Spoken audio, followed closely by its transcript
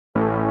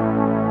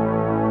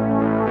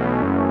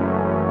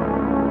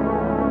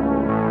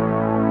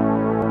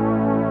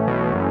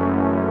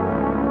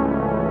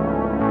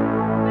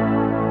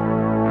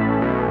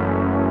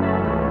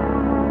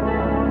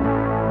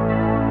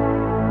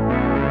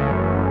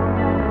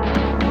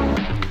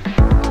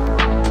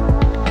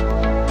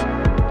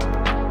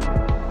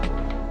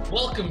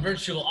Welcome,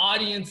 virtual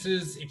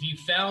audiences. If you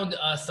found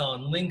us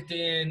on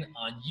LinkedIn,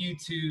 on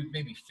YouTube,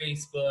 maybe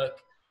Facebook,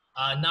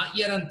 not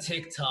yet on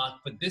TikTok,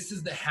 but this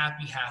is the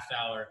Happy Half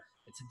Hour.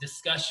 It's a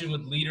discussion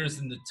with leaders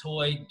in the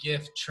toy,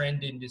 gift,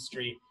 trend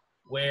industry,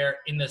 where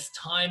in this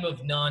time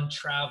of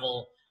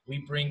non-travel,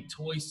 we bring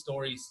toy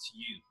stories to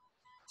you.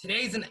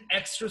 Today's an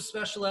extra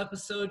special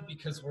episode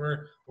because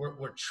we're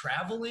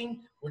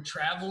traveling. We're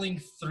traveling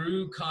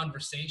through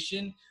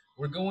conversation.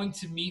 We're going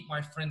to meet my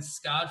friend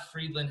Scott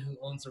Friendland, who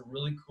owns a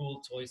really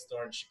cool toy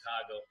store in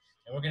Chicago.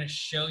 And we're going to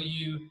show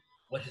you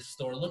what his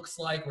store looks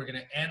like. We're going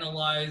to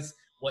analyze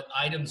what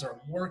items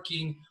are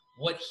working,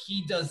 what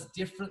he does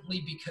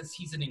differently because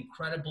he's an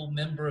incredible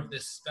member of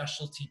this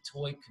specialty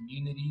toy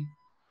community.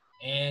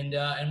 And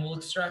we'll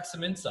extract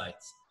some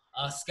insights.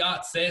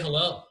 Scott, say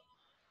hello.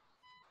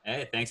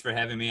 Hey, thanks for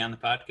having me on the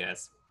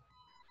podcast.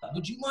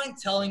 Would you mind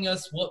telling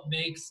us what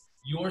makes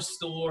your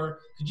store?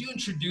 Could you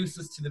introduce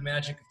us to the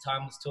magic of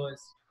Timeless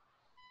Toys?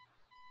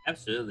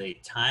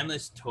 Absolutely.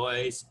 Timeless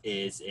Toys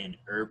is an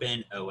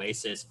urban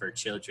oasis for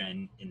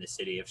children in the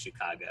city of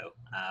Chicago.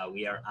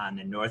 We are on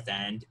the north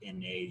end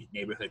in a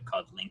neighborhood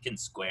called Lincoln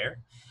Square.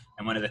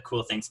 And one of the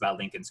cool things about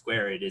Lincoln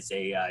Square, it is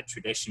a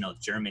traditional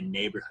German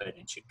neighborhood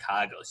in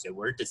Chicago. So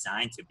we're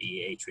designed to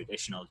be a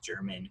traditional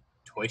German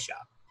toy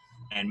shop.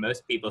 And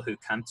most people who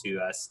come to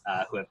us,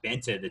 who have been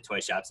to the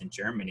toy shops in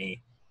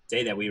Germany,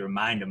 say that we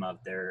remind them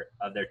of their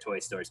toy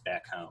stores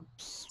back home.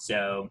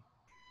 So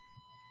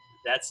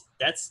that's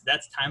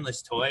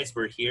Timeless Toys.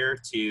 We're here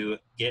to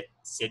get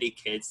city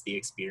kids the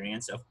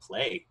experience of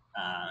play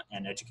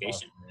and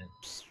education.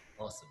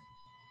 Awesome.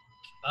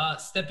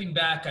 Stepping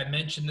back, I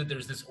mentioned that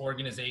there's this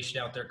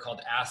organization out there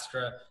called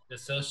ASTRA, the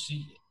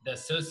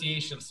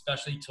Association of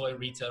Specialty Toy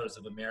Retailers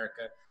of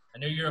America. I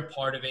know you're a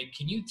part of it.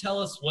 Can you tell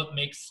us what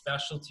makes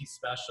specialty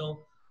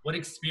special? What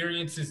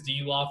experiences do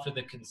you offer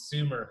the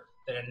consumer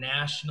that a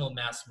national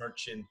mass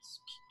merchant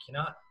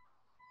cannot?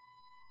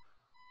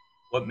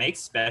 What makes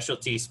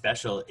specialty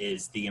special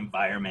is the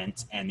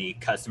environment and the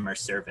customer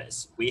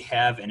service. We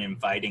have an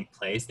inviting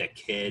place that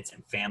kids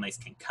and families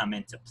can come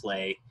in to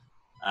play,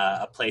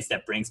 a place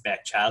that brings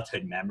back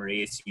childhood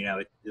memories. You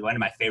know, one of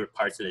my favorite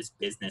parts of this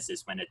business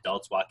is when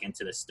adults walk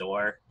into the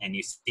store and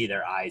you see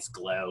their eyes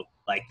glow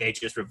like they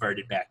just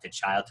reverted back to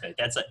childhood.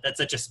 That's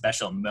such a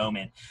special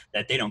moment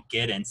that they don't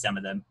get in some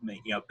of the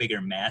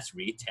bigger mass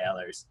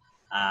retailers.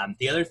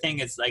 The other thing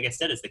is, like I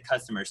said, is the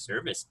customer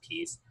service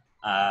piece.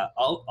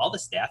 All the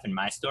staff in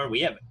my store, we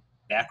have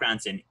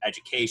backgrounds in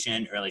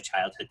education, early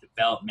childhood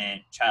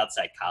development, child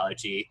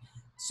psychology.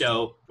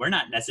 So we're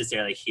not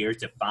necessarily here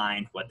to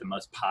find what the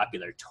most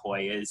popular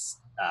toy is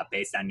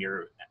based on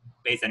your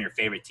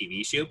favorite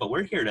TV show, but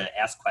we're here to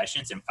ask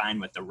questions and find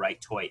what the right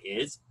toy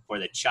is for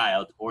the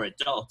child or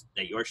adult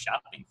that you're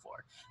shopping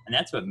for. And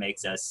that's what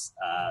makes us,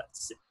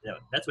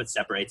 that's what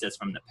separates us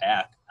from the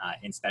pack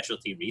in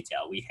specialty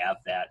retail. We have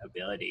that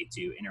ability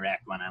to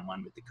interact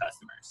one-on-one with the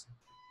customers.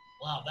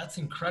 Wow, that's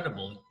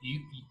incredible.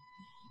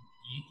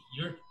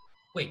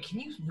 Wait, can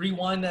you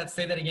rewind that?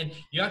 Say that again.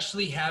 You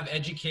actually have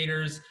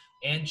educators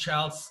and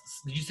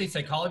did you say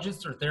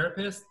psychologists or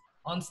therapists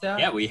on staff?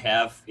 Yeah, we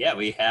have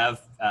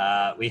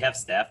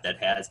staff that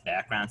has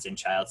backgrounds in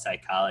child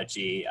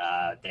psychology.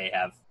 They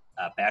have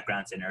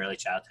backgrounds in early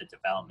childhood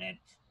development.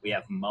 We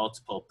have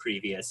multiple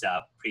previous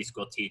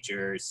preschool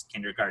teachers,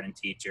 kindergarten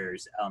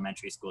teachers,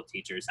 elementary school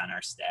teachers on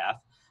our staff,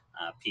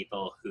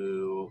 people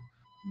who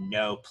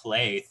know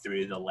play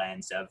through the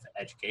lens of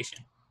education.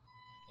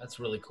 That's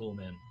really cool,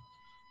 man.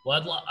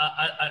 Well,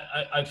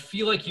 I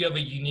feel like you have a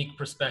unique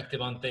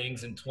perspective on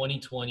things, and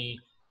 2020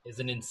 is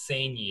an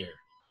insane year.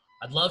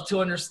 I'd love to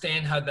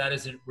understand how that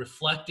is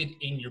reflected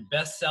in your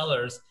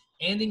bestsellers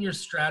and in your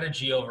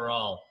strategy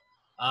overall.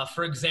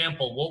 For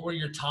example, what were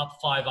your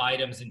top 5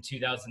 items in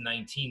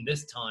 2019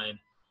 this time,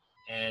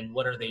 and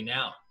what are they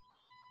now?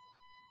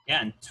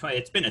 Yeah, and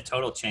it's been a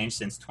total change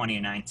since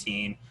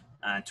 2019.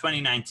 In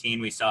 2019,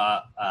 we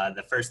saw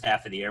the first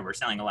half of the year, we're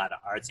selling a lot of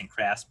arts and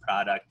crafts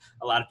product.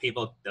 A lot of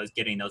people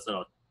getting those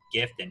little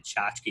gift and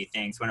tchotchke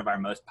things. One of our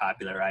most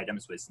popular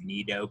items was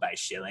Nido by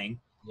Schilling.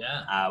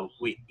 Yeah.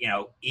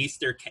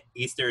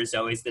 Easter is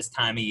always this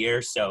time of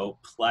year, so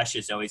plush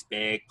is always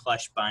big,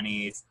 plush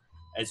bunnies,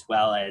 as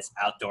well as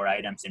outdoor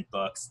items and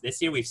books.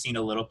 This year, we've seen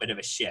a little bit of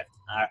a shift.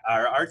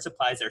 Our art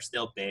supplies are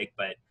still big,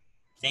 but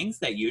things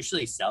that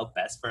usually sell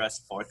best for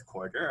us fourth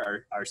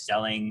quarter are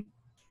selling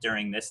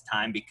during this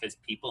time because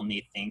people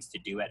need things to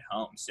do at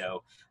home.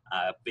 So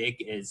big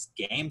is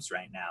games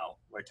right now.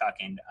 We're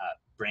talking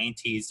brain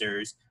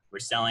teasers. We're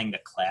selling the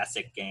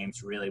classic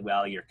games really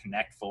well, your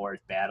Connect Fours,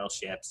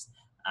 Battleships,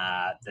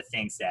 the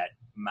things that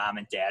mom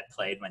and dad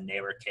played when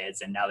they were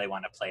kids and now they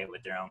want to play it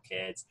with their own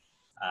kids.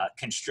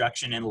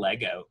 Construction and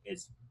Lego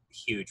is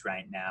huge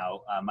right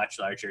now, much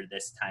larger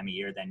this time of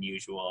year than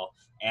usual,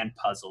 and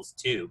puzzles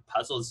too.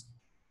 Puzzles,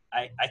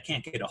 I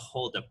can't get a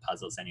hold of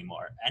puzzles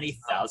anymore. Any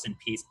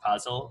 1,000-piece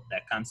puzzle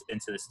that comes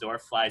into the store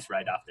flies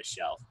right off the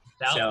shelf.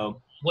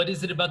 What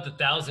is it about the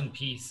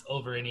 1,000-piece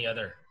over any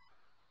other?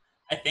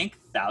 I think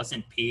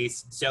 1,000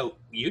 piece. So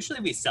usually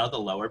we sell the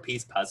lower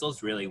piece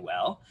puzzles really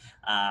well.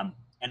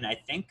 And I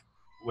think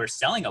we're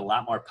selling a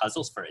lot more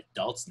puzzles for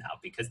adults now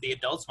because the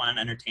adults want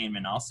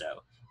entertainment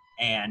also.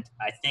 And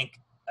I think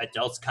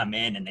adults come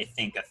in and they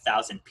think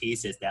 1,000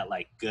 piece is that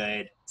like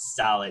good,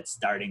 solid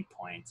starting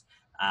point.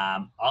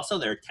 Also,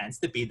 there tends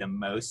to be the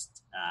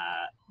most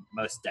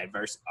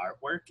diverse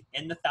artwork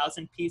in the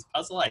 1,000 piece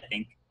puzzle. I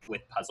think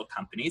with puzzle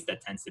companies,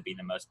 that tends to be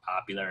the most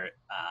popular,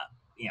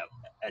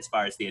 as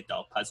far as the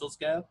adult puzzles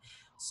go.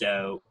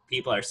 So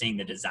people are seeing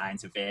the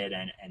designs of it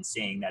and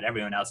seeing that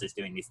everyone else is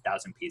doing these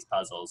 1,000 piece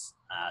puzzles.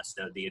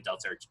 So the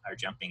adults are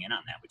jumping in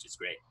on that, which is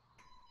great.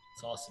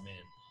 It's awesome,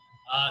 man.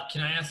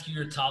 Can I ask you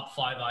your top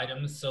 5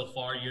 items so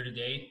far year to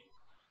date?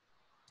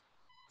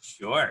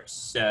 Sure.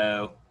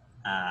 So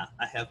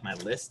I have my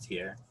list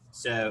here.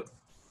 So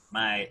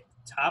my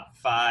top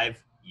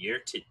 5 year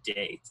to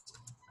date,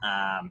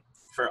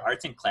 for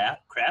arts and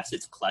crafts,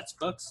 it's Klutz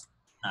books.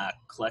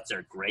 Klutz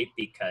are great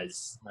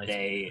because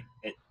Nice.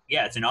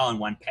 it's an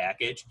all-in-one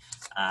package,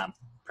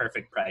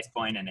 perfect price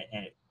point, and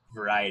a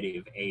variety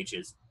of age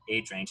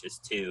ranges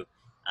too.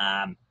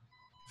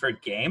 For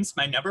games,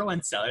 my number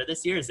one seller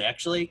this year is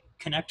actually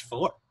Connect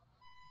 4.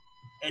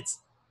 It's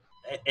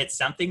it's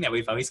something that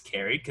we've always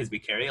carried because we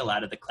carry a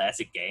lot of the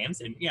classic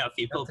games, and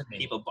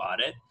people bought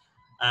it.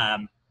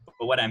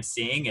 But what I'm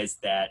seeing is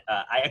that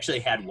I actually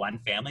had one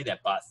family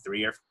that bought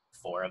 3 or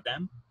 4 of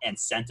them and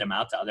sent them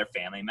out to other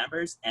family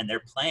members, and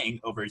they're playing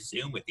over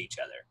Zoom with each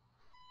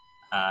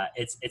other.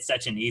 It's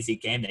such an easy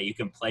game that you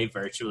can play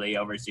virtually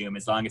over Zoom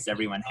as long as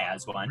everyone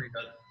has one.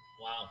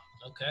 Wow.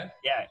 Okay.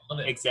 Yeah,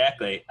 Love it.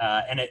 exactly.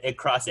 And it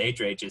cross age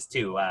ranges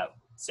too.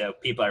 So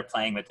people are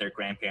playing with their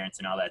grandparents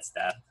and all that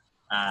stuff.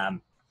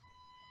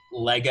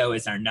 Lego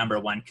is our number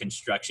one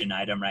construction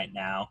item right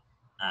now.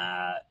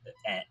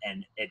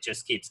 And it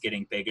just keeps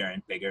getting bigger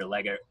and bigger.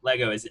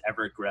 Lego is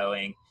ever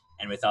growing,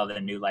 and with all the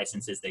new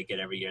licenses they get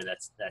every year,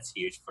 that's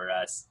huge for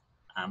us.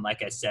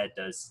 Like I said,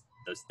 those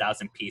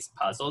 1,000 piece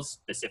puzzles,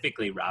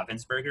 specifically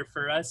Ravensburger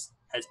for us,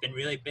 has been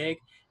really big.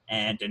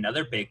 And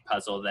another big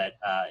puzzle that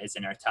is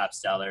in our top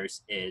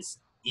sellers is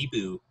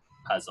Ibu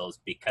puzzles,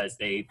 because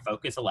they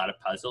focus a lot of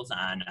puzzles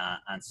on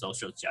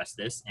social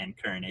justice and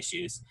current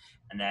issues,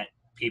 and that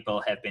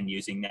people have been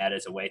using that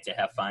as a way to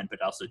have fun,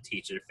 but also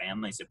teach their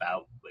families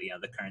about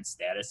the current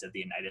status of the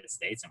United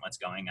States and what's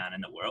going on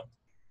in the world.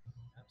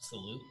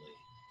 Absolutely.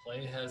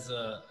 Play has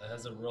a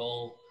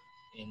role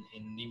in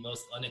the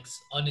most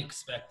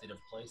unexpected of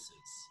places.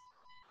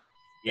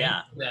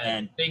 Yeah,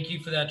 and Thank you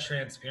for that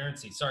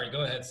transparency. Sorry,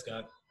 go ahead,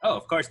 Scott. oh,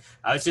 of course.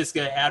 I was just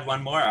going to add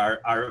one more.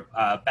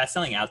 Our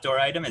best-selling outdoor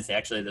item is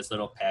actually this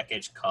little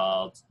package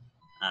called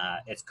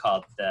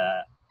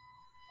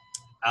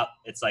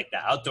it's like the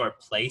outdoor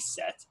play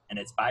set, and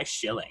it's by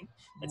Schilling.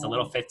 It's a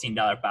little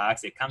 $15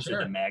 box. It comes with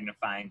a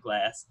magnifying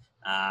glass.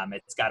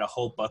 It's got a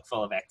whole book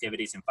full of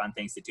activities and fun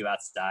things to do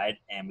outside,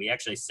 and we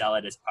actually sell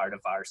it as part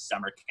of our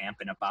summer camp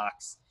in a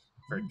box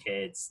for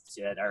kids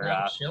that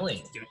are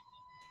Schilling.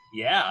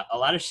 Yeah, a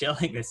lot of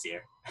Schilling this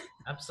year.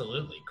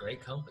 Absolutely,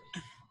 great company.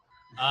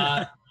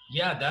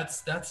 Yeah,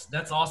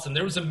 that's awesome.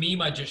 There was a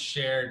meme I just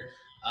shared.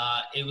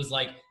 It was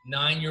like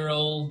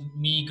 9-year-old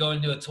me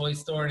going to a toy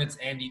store, and it's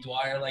Andy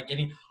Dwyer like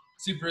getting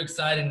super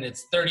excited, and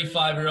it's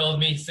 35-year-old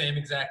me, same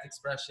exact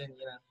expression.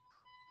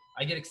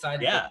 I get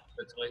excited Yeah.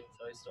 for the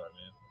toy store,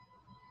 man.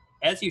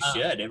 As you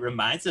should. It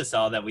reminds us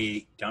all that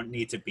we don't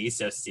need to be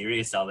so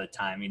serious all the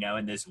time,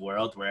 in this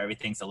world where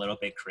everything's a little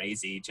bit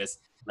crazy. Just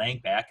laying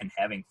back and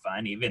having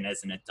fun, even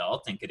as an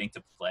adult, and getting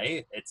to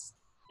play, it's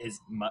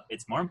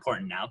more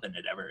important now than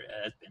it ever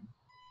has been.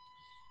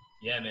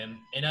 Yeah, man.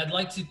 And I'd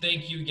like to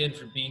thank you again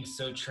for being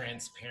so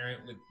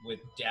transparent with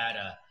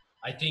data.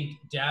 I think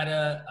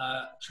data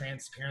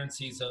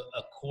transparency is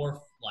a core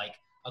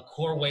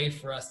way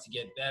for us to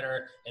get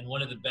better, and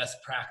one of the best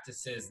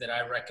practices that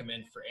I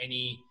recommend for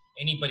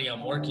anybody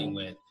I'm working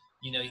with.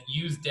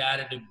 Use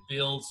data to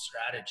build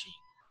strategy.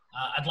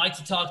 I'd like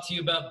to talk to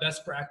you about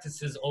best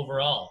practices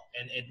overall,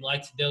 and I'd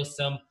like to know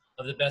some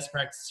of the best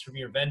practices from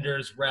your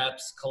vendors,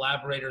 reps,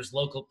 collaborators,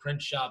 local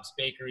print shops,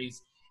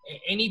 bakeries,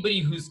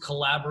 anybody who's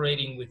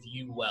collaborating with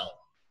you well.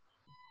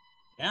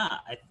 Yeah,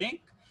 I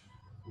think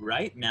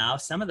right now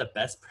some of the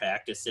best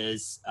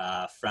practices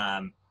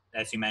from,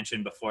 as you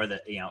mentioned before,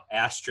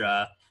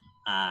 Astra,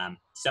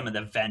 some of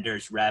the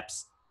vendors,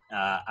 reps.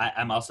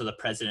 I'm also the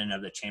president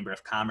of the Chamber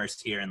of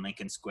Commerce here in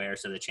Lincoln Square,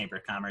 so the Chamber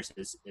of Commerce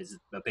is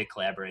a big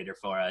collaborator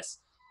for us,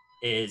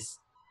 is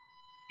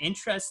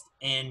interest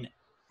in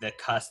the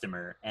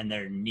customer and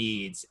their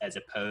needs as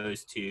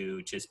opposed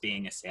to just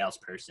being a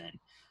salesperson.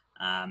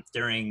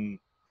 During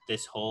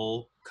this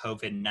whole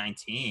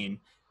COVID-19,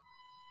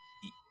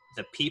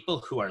 the people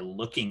who are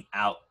looking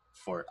out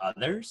for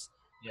others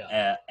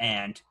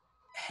and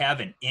have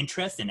an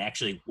interest in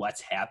actually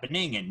what's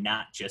happening and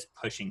not just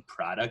pushing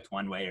product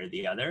one way or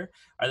the other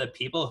are the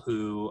people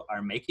who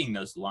are making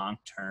those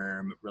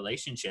long-term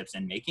relationships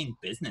and making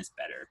business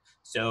better.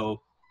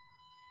 So,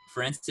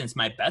 for instance,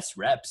 my best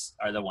reps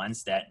are the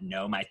ones that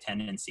know my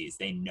tendencies.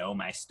 They know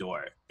my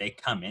store. They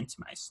come into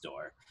my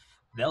store.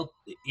 they'll,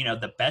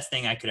 the best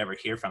thing I could ever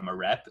hear from a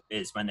rep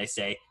is when they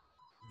say,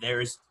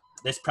 there's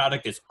this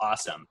product is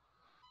awesome.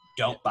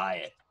 Yeah.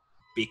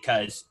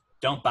 Because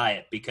don't buy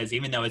it because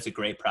even though it's a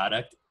great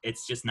product,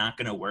 it's just not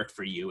going to work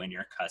for you and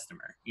your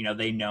customer.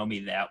 They know me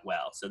that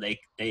well, so they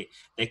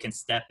can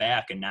step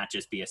back and not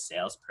just be a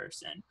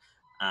salesperson.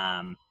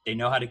 They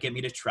know how to get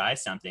me to try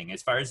something.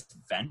 As far as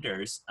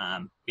vendors,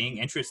 being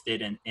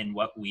interested in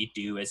what we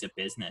do as a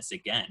business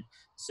again.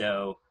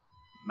 So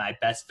my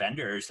best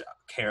vendors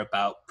care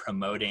about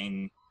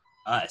promoting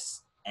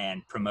us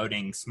and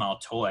promoting small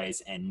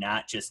toys and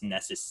not just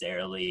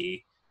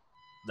necessarily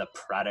the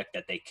product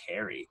that they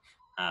carry.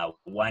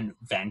 One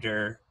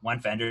vendor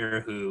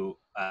who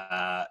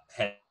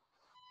has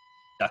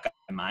stuck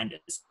in my mind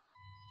is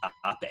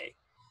Hoppe.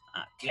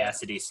 Yeah.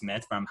 Cassidy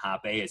Smith from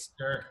Hoppe is.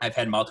 Sure. I've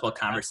had multiple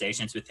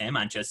conversations with him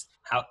on just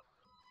how.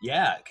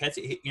 Yeah,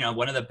 Cassidy.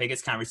 One of the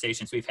biggest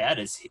conversations we've had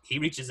is he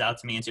reaches out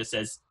to me and just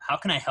says, "How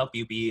can I help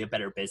you be a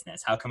better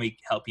business? How can we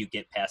help you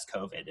get past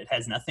COVID?" It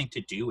has nothing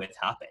to do with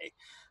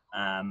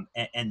Hoppe,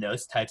 and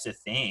those types of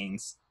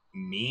things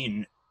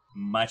mean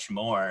much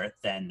more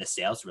than the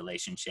sales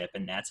relationship,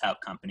 and that's how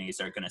companies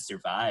are going to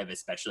survive,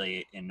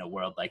 especially in a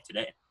world like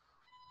today.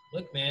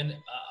 Look, man,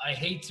 I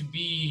hate to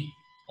be.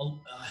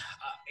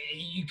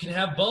 You can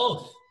have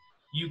both.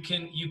 You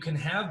can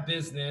have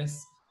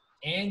business,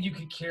 and you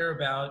can care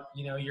about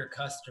your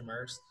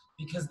customers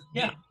because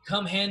Yeah. they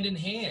come hand in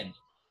hand.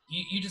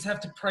 You just have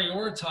to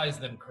prioritize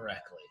them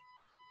correctly.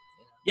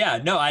 Yeah,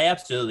 no, I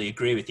absolutely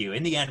agree with you.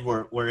 In the end,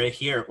 we're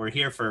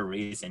here for a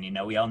reason.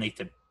 We all need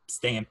to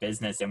stay in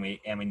business, and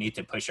we need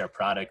to push our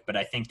product. But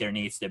I think there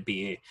needs to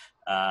be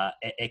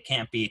it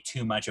can't be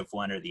too much of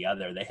one or the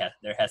other.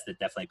 There has to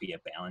definitely be a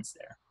balance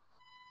there.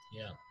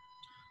 Yeah.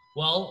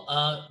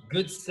 Well,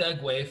 good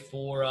segue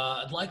for.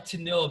 I'd like to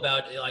know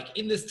about like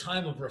in this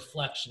time of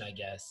reflection, I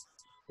guess.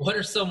 What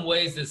are some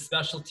ways that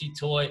specialty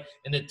toy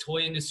and the toy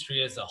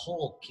industry as a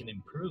whole can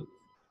improve?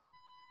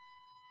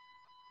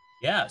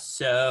 Yeah,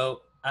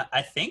 so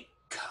I think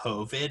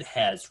COVID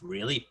has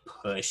really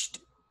pushed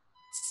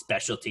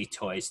specialty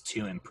toys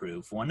to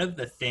improve. One of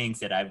the things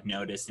that I've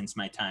noticed since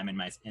my time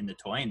in the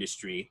toy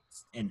industry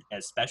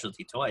as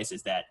specialty toys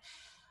is that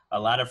a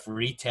lot of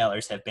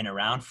retailers have been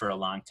around for a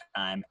long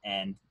time,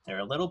 and they're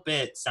a little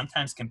bit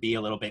sometimes can be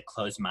a little bit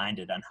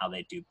closed-minded on how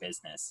they do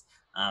business.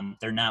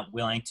 They're not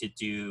willing to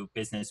do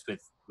business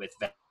with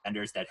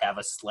vendors that have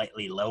a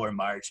slightly lower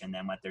margin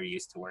than what they're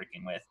used to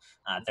working with.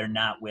 They're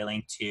not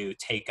willing to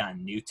take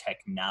on new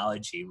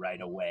technology right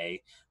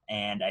away.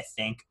 And I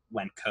think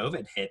when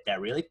COVID hit,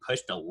 that really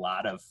pushed a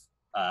lot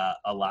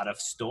of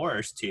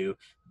stores to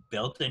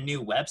build a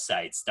new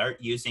website, start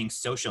using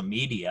social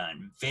media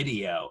and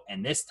video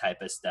and this type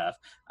of stuff.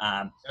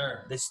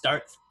 Sure. They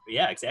start,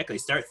 yeah, exactly.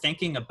 Start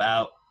thinking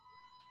about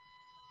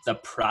the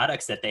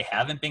products that they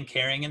haven't been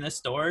carrying in the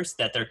stores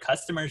that their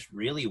customers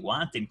really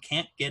want and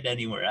can't get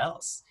anywhere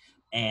else.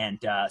 And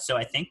so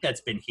I think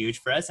that's been huge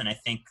for us. And I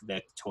think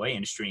the toy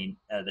industry,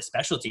 the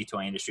specialty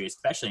toy industry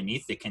especially,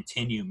 needs to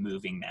continue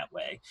moving that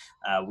way.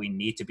 We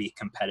need to be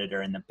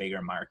competitor in the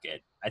bigger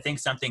market. I think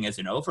something as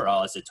an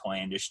overall as a toy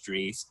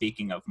industry,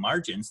 speaking of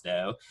margins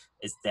though,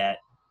 is that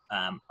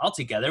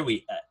altogether,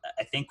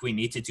 I think we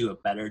need to do a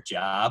better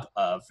job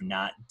of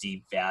not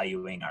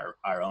devaluing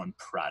our own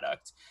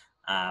product.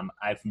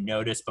 I've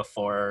noticed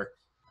before,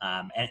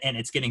 and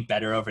it's getting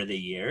better over the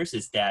years,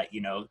 is that,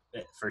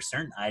 for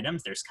certain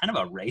items, there's kind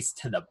of a race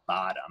to the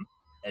bottom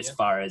as Yeah.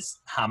 far as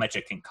how much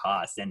it can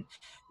cost. And,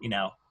 you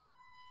know,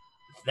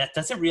 that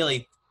doesn't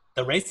really,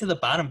 the race to the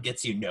bottom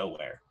gets you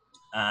nowhere.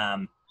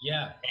 Um,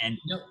 Yeah. and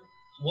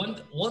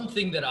One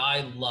thing that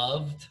I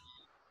loved,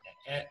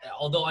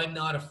 although I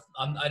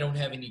don't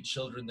have any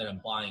children that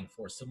I'm buying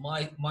for, so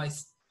my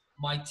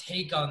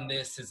take on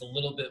this is a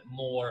little bit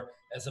more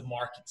as a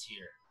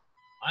marketeer.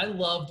 I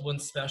loved when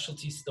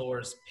specialty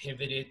stores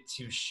pivoted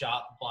to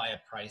shop by a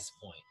price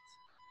point.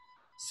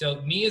 So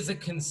me as a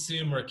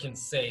consumer can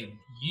say,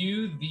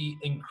 you, the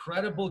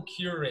incredible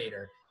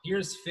curator,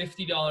 here's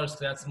 $50 because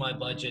that's my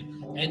budget,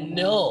 and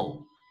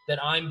know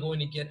that I'm going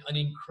to get an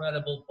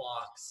incredible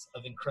box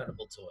of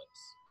incredible toys.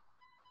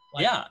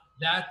 Like yeah,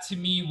 that to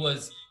me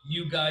was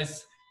you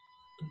guys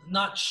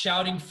not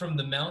shouting from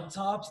the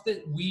mountaintops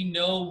that we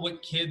know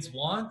what kids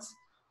want,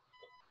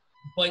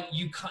 but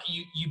you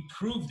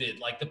proved it.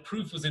 Like the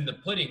proof was in the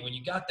pudding. When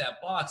you got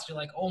that box, you're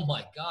like, oh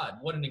my God,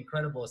 what an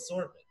incredible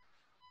assortment.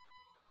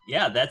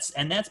 yeah, that's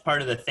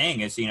part of the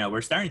thing is,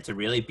 we're starting to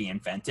really be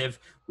inventive.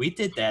 We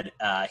did that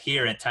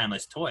here at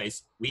Timeless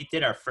Toys. We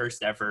did our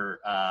first ever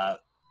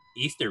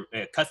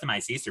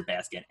customized Easter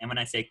basket. And when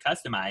I say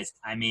customized,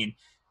 I mean,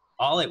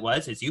 all it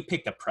was is you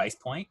picked a price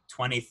point,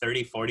 20,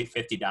 30, 40,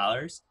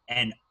 $50,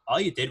 and all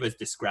you did was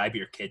describe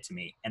your kid to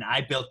me. And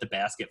I built the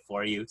basket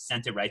for you,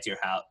 sent it right to your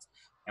house.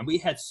 And we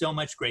had so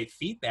much great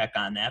feedback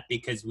on that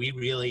because we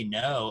really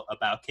know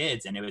about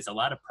kids. And it was a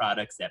lot of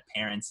products that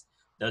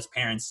those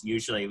parents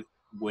usually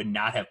would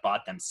not have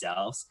bought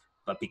themselves.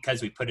 But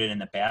because we put it in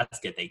the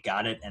basket, they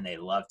got it and they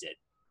loved it.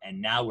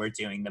 And now we're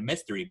doing the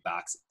mystery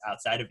box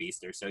outside of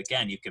Easter. So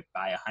again, you could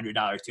buy a $100,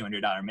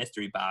 $200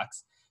 mystery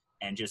box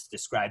and just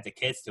describe the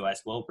kids to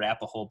us. We'll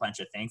wrap a whole bunch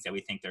of things that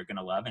we think they're going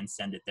to love and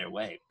send it their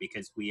way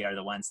because we are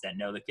the ones that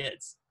know the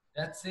kids.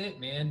 That's it,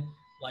 man.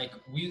 Like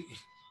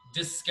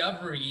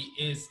discovery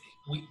is,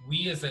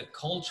 we as a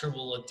culture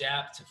will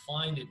adapt to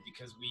find it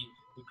because we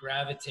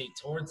gravitate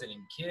towards it,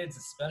 and kids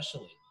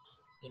especially.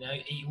 You know,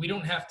 we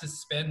don't have to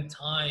spend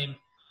time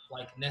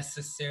like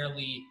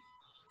necessarily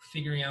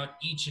figuring out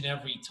each and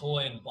every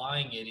toy and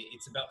buying it.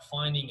 It's about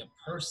finding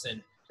a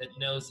person that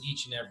knows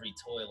each and every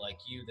toy like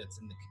you that's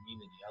in the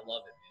community. I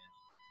love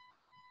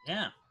it,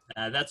 man.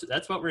 Yeah,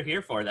 that's what we're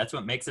here for. That's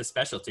what makes a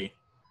specialty.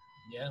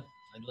 Yeah,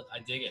 I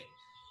dig it.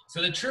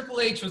 So the Triple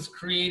H was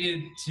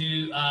created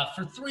to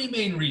for three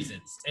main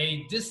reasons: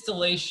 a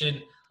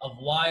distillation of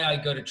why I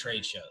go to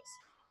trade shows.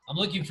 I'm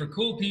looking for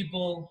cool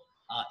people,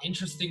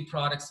 interesting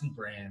products and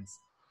brands,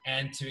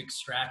 and to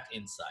extract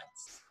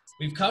insights.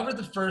 We've covered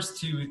the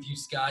first two with you,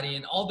 Scotty,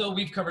 and although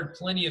we've covered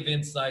plenty of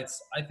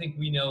insights, I think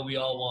we know we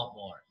all want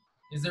more.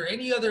 Is there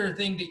any other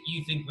thing that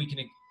you think we can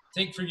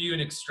take from you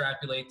and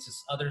extrapolate to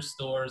other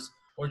stores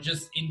or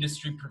just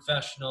industry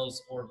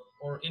professionals or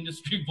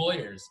industry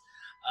voyeurs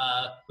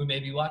who may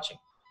be watching?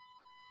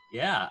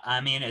 Yeah,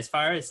 I mean, as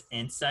far as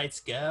insights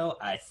go,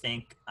 I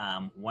think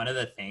one of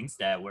the things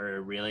that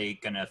we're really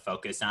going to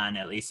focus on,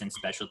 at least in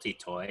specialty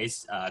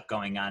toys,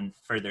 going on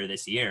further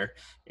this year,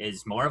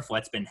 is more of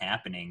what's been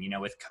happening. You know,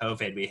 with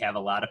COVID, we have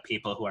a lot of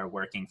people who are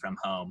working from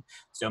home.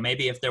 So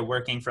maybe if they're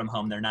working from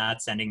home, they're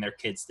not sending their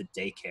kids to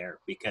daycare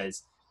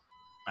because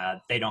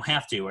they don't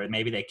have to, or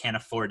maybe they can't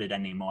afford it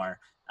anymore.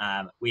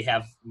 We're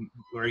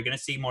going to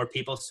see more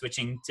people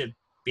switching to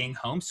being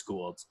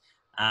homeschooled.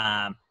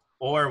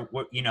 Or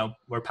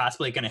we're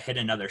possibly going to hit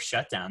another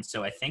shutdown.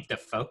 So I think the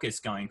focus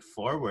going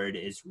forward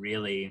is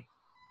really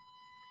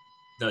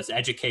those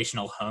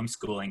educational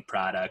homeschooling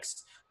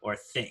products, or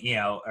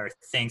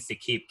things to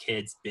keep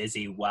kids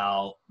busy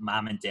while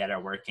mom and dad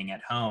are working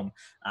at home.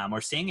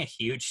 We're seeing a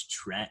huge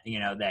trend,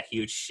 that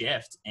huge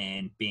shift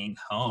in being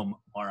home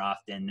more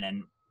often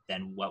than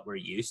what we're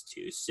used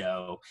to.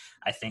 So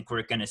I think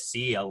we're going to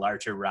see a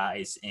larger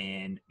rise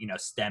in,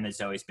 STEM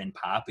has always been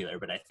popular,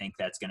 but I think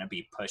that's going to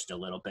be pushed a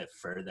little bit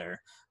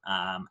further.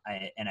 I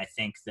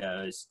think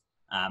those,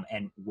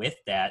 and with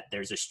that,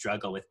 there's a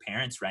struggle with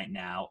parents right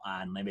now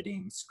on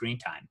limiting screen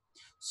time.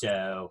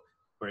 So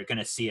we're going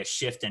to see a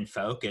shift in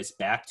focus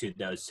back to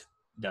those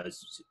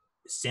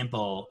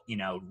simple,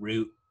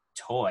 root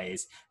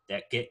toys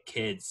that get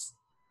kids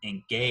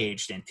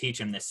engaged and teach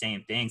them the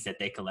same things that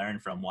they can learn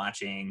from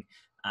watching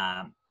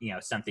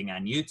something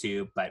on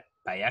YouTube, but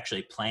by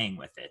actually playing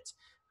with it.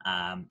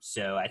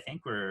 So I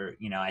think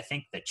I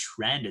think the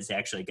trend is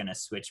actually going to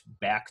switch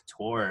back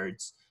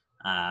towards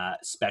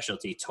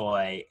specialty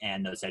toy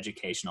and those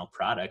educational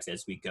products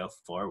as we go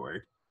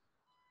forward.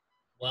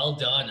 Well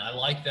done. I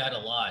like that a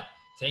lot.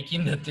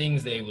 Taking the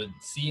things they would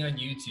see on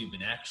YouTube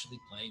and actually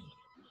playing with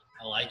them.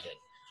 I like it.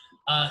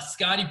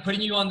 Scotty, putting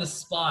you on the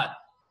spot,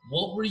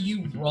 what were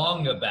you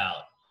wrong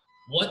about?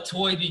 What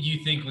toy did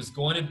you think was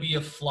going to be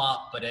a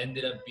flop but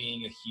ended up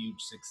being a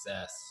huge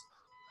success?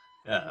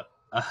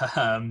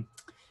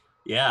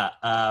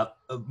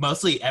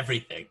 Mostly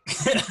everything.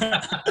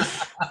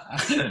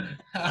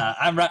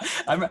 I'm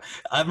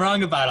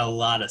wrong about a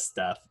lot of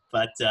stuff,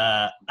 but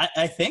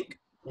I think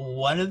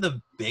one of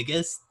the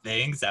biggest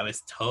things I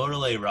was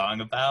totally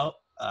wrong about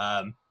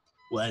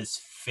was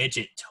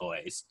fidget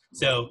toys.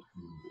 So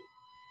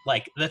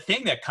like the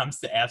thing that comes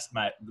to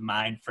my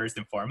mind first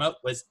and foremost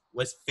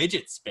was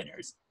fidget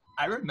spinners.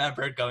 I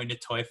remember going to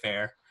Toy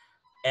Fair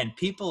and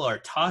people are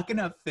talking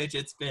up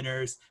fidget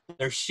spinners.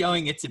 They're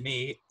showing it to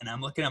me and I'm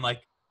like,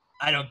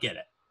 I don't get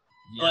it.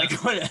 Yeah. Like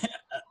what?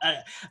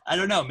 I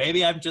don't know.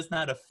 Maybe I'm just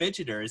not a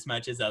fidgeter as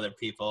much as other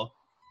people.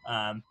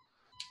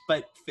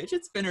 But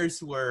fidget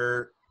spinners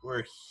were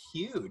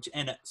huge.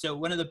 And so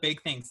one of the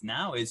big things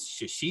now is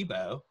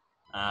Shishibo.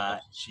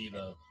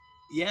 Shishibo.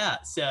 Yeah.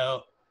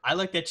 So I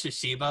looked at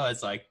Shishibo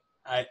as like,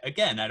 I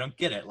don't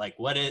get it. Like,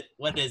 what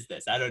is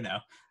this? I don't know.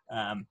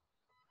 And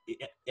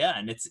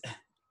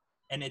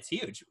it's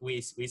huge.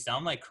 We sell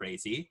them like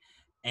crazy,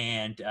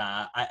 and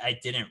I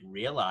didn't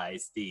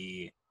realize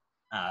the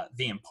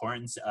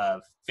importance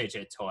of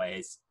fidget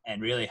toys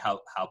and really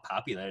how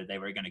popular they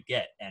were going to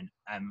get. And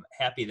I'm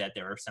happy that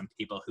there were some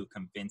people who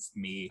convinced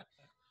me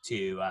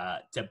to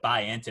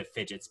buy into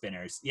fidget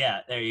spinners. Yeah,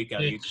 there you go.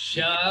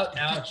 Shout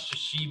out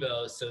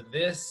Shishibo. So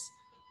this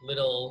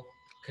little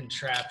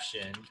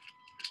contraption,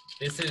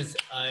 this is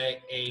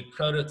a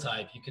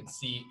prototype. You can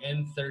see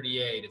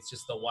N38. It's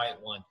just the white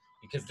one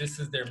because this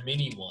is their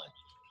mini one.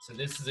 So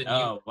this is a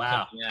new one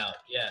coming out.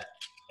 Yeah,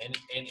 and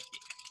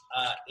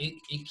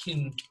it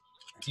can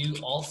do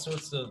all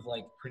sorts of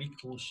like pretty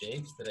cool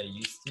shapes that I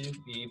used to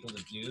be able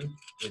to do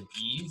with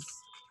ease.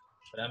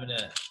 But I'm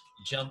gonna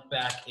jump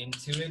back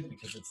into it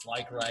because it's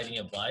like riding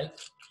a bike.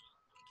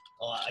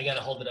 Oh, I gotta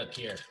hold it up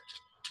here.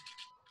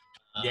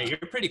 Yeah, you're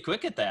pretty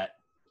quick at that.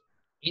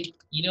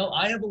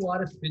 I have a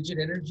lot of fidget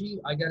energy,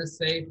 I gotta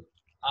say.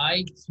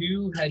 I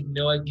too had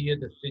no idea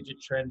the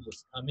fidget trend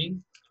was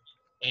coming.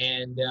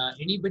 And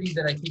anybody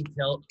that I think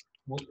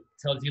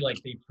tells you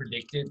like they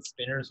predicted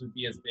spinners would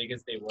be as big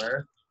as they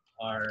were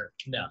are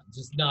no,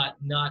 just not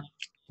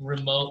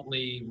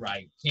remotely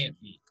right. Can't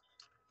be.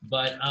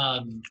 But it's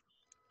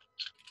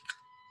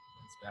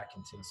back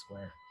into the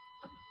square.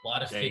 A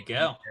lot of There you fake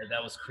go. there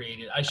that was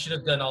created. I should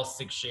have done all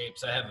 6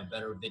 shapes. I have a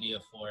better video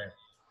for it.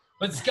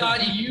 But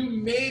Scotty, you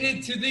made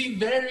it to the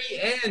very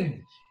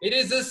end. It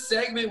is a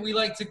segment we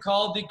like to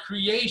call the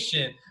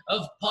creation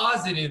of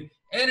positive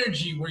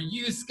energy, where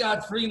you,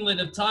 Scott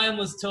Friendland of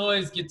Timeless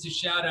Toys, get to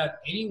shout out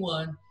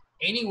anyone,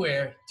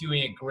 anywhere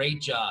doing a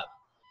great job.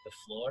 The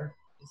floor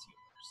is yours.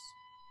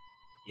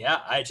 Yeah,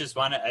 I just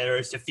want to,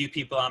 there's a few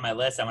people on my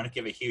list. I want to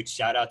give a huge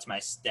shout out to my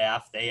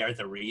staff. They are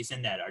the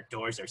reason that our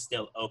doors are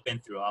still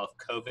open through all of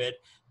COVID.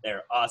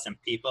 They're awesome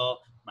people.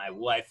 My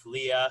wife,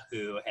 Leah,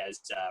 who has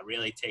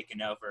really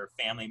taken over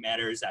family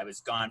matters. I was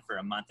gone for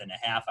a month and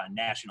a half on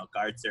National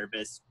Guard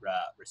service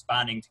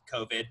responding to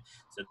COVID.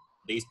 So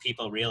these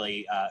people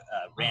really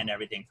ran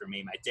everything for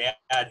me. My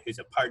dad, who's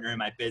a partner in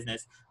my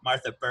business,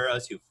 Martha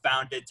Burrows, who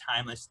founded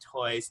Timeless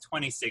Toys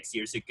 26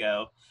 years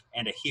ago.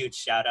 And a huge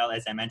shout out,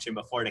 as I mentioned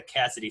before, to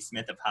Cassidy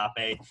Smith of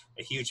Hoppe,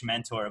 a huge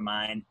mentor of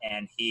mine.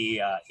 And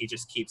he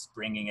just keeps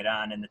bringing it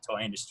on in the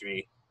toy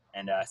industry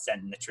and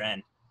setting the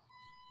trend.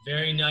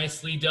 Very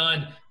nicely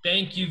done.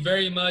 Thank you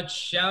very much.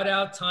 Shout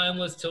out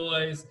Timeless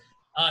Toys.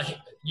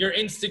 Your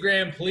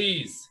Instagram,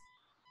 please.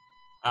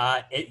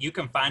 You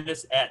can find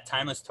us at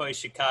Timeless Toys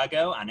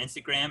Chicago on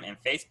Instagram and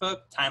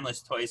Facebook,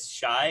 Timeless Toys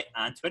Shy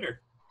on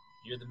Twitter.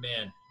 You're the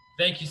man.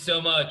 Thank you so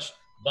much.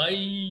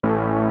 Bye.